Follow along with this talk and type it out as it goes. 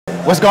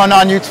What's going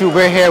on, YouTube?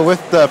 We're here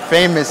with the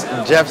famous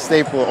Jeff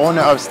Staple,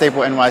 owner of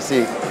Staple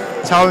NYC.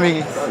 Tell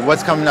me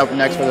what's coming up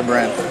next for the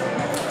brand.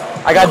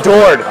 I got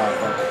doored.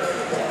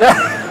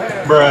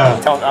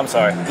 Bruh. I'm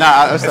sorry.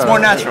 Nah, it's more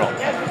natural. All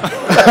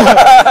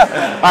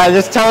right,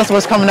 just tell us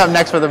what's coming up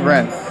next for the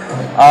brand.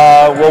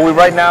 Well,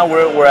 right now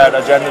we're at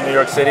Agenda, New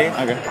York City.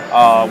 Okay.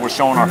 We're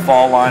showing our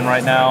fall line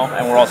right now,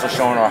 and we're also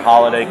showing our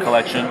holiday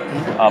collection.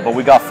 But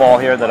we got fall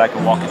here that I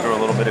can walk you through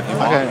a little bit if you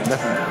want. Okay,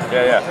 definitely.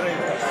 Yeah.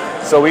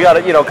 So we got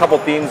a couple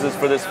themes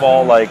for this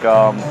fall. Like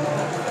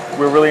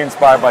we're really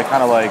inspired by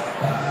kind of like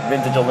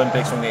vintage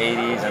Olympics from the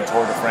 '80s and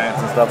Tour de France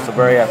and stuff. So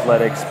very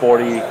athletic,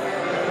 sporty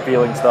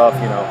feeling stuff.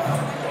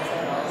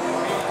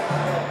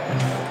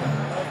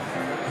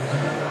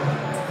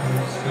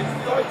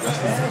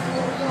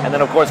 And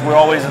then of course we're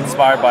always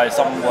inspired by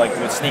something like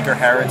with sneaker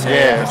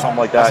heritage or something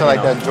like that. So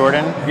like that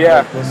Jordan.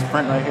 Yeah. This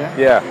print right here.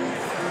 Yeah.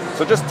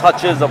 So just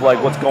touches of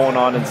like what's going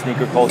on in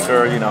sneaker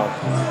culture.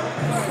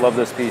 Love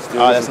this piece too.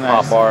 Oh, this that's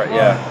nice. Pop art.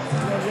 Yeah.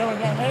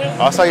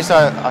 I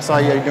saw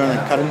you doing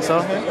a cut and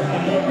sew here.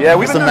 Yeah,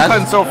 we've been doing cut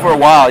and sew for a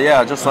while.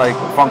 Yeah, just like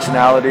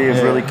functionality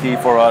is really key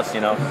for us.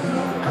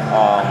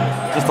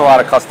 Just a lot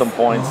of custom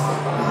points.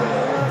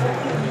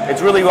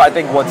 It's really, I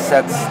think, what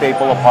sets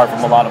Staple apart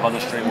from a lot of other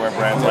streetwear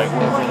brands. Like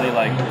we're really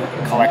like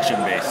collection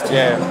based.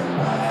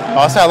 Yeah.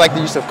 Also, I like the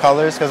use of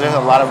colors because there's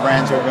a lot of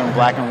brands who are doing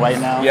black and white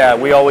now. Yeah,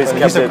 we always so the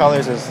kept use of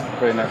colors is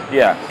pretty nice.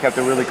 Yeah, kept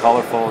it really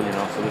colorful.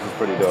 So this is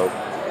pretty dope.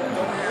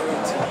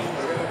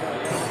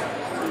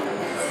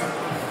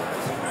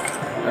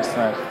 That's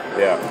nice.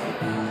 Yeah.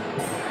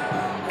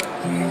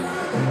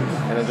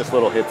 And then just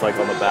little hits like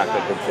on the back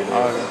that continue.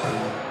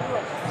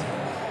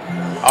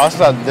 I also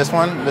thought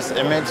this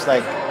image,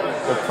 like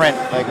the print,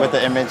 like with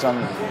the image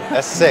on,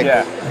 that's sick.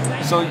 Yeah.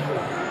 So,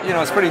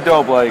 it's pretty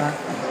dope. Like,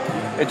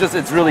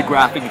 it's really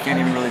graphic. You can't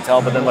even really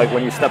tell. But then, like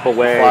when you step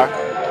away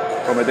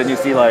from it, then you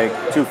see like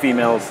two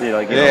females,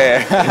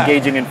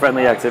 engaging in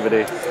friendly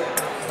activity.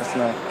 That's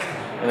nice.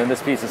 And then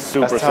this piece is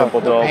super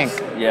simple, dope. Pink.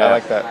 Yeah, I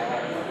like that.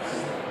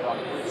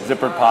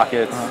 Zippered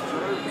pockets.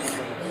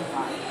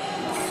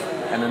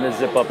 And then this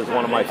zip up is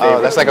one of my favorites.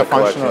 Oh, that's like a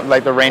functional, collection.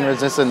 Like the rain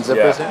resistant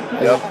zippers.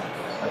 Yeah. Yep.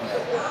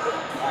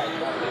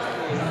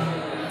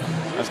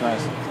 That's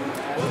nice.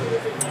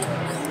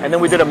 And then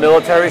we did a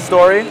military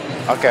story.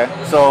 Okay.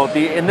 So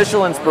the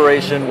initial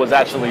inspiration was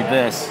actually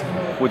this,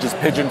 which is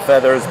pigeon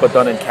feathers but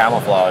done in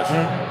camouflage.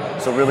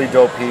 So really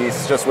dope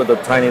piece, just with a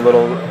tiny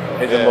little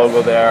pigeon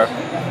logo there.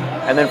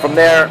 And then from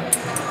there,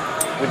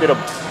 we did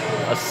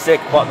a sick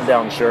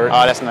button-down shirt.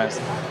 Oh, that's nice.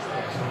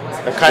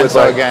 The cut and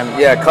sew again.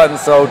 Yeah, cut and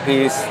sewed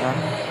piece.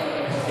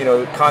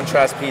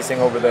 Contrast piecing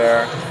over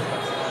there.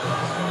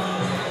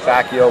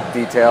 Back yoke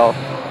detail.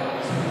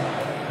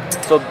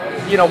 So,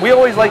 we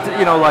always like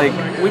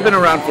to, we've been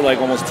around for like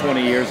almost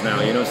 20 years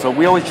now, so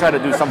we always try to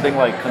do something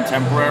like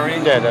contemporary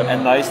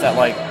and nice that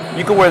like,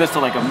 you could wear this to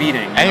like a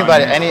meeting.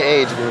 Anybody, any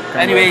age group.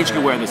 Any age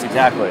could wear this,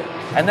 exactly.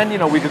 And then,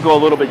 we could go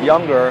a little bit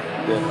younger,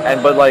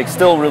 but like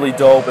still really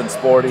dope and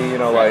sporty,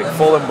 like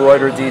full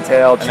embroidered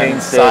detail,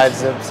 chain stitch. Side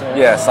zips.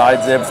 Yeah,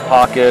 side zips,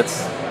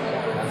 pockets.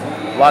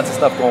 Lots of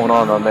stuff going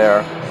on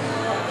there.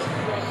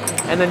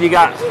 And then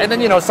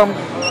some,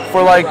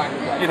 for like,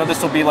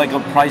 this will be like a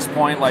price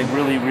point, like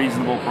really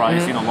reasonable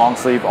price, long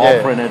sleeve, all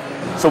printed.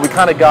 So we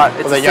kind of got,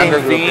 it's the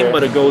same theme,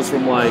 but it goes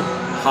from like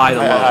high to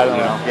low.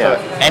 Yeah.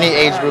 So any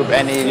age group,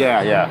 any.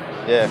 Yeah.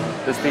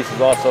 This piece is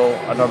also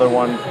another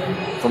one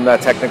from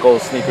that technical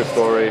sneaker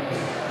story.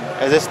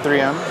 Is this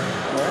 3M?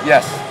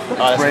 Yes.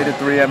 It's braided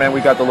 3M, and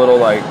we got the little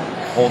like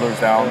holders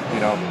down,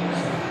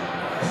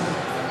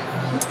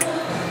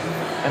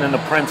 And then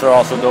the prints are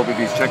also dope. If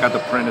you check out the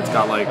print, it's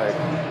got like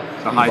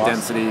the high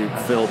density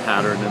fill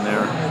pattern in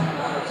there.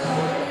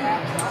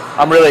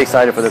 I'm really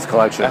excited for this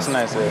collection. That's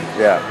nice.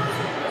 Yeah.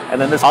 And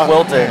then this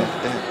quilting.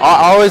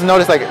 I always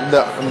notice like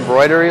the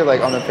embroidery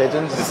like on the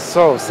pigeons. It's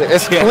so sick.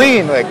 It's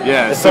clean. Like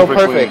it's so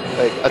perfect. Clean.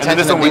 Like attention to detail. And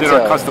this one we did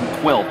our custom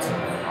quilt.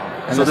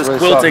 And so this really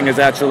quilting is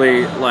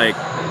actually like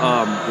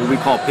what we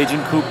call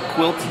pigeon coop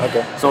quilt.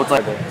 Okay. So it's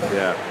like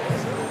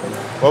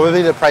What would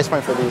be the price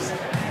point for these?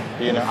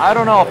 Do you know? I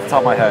don't know off the top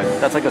of my head.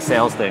 That's like a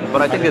sales thing,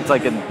 but I think it's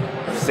like in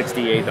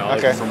 $68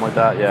 or something like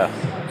that. Yeah.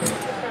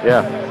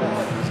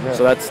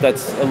 So that's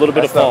a little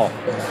bit of fall.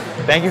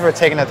 Thank you for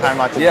taking the time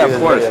out to do this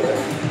video.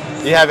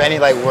 Do you have any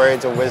like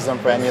words of wisdom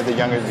for any of the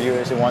younger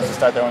viewers who want to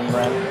start their own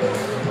brand?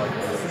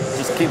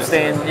 Just keep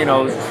staying,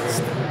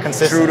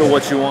 consistent. True to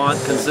what you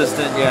want,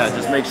 consistent. Yeah,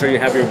 just make sure you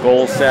have your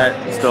goals set.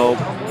 It's dope.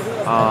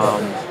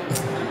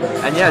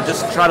 And yeah,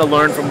 just try to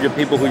learn from your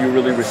people who you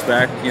really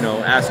respect.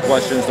 Ask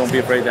questions. Don't be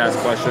afraid to ask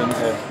questions.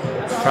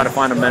 Try to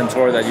find a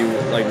mentor that you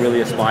like really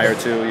aspire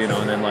to.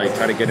 And then like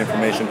try to get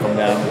information from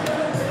them.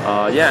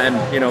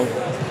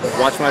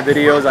 Watch my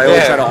videos. I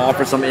always try to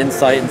offer some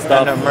insight and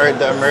stuff. And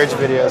the Emerge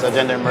videos,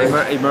 Agenda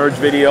Emerge. Emerge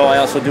video. I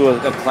also do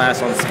a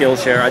class on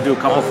Skillshare. I do a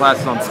couple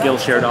classes on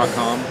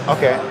Skillshare.com.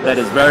 Okay. That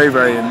is very,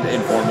 very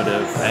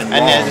informative. And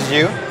then it's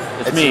you?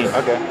 It's me.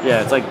 Okay.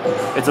 Yeah,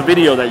 it's a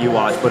video that you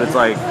watch, but it's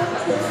like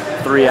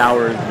 3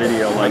 hours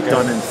video, like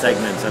done in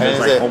segments, and there's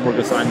like homework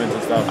assignments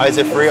and stuff. Is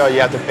it free or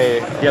you have to pay?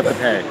 You have to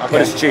pay,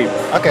 but it's cheap.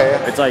 Okay.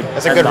 It's like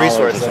it's a good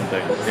resource or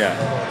something. Yeah.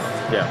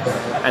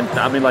 Yeah. And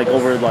I mean, like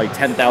over like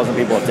 10,000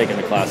 people have taken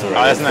the class already.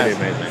 Oh, that's pretty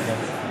nice.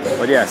 amazing.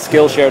 But yeah,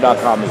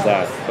 Skillshare.com is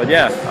that. But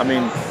yeah, I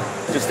mean,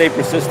 just stay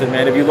persistent,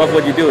 man. If you love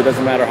what you do, it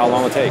doesn't matter how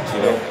long it takes, you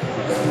know?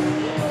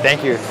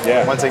 Thank you.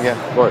 Yeah. Once again.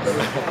 Of course.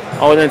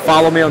 Oh, and then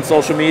follow me on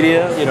social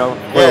media, you know.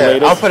 Yeah,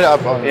 I'll put it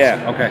up on.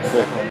 Yeah, okay,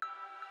 cool.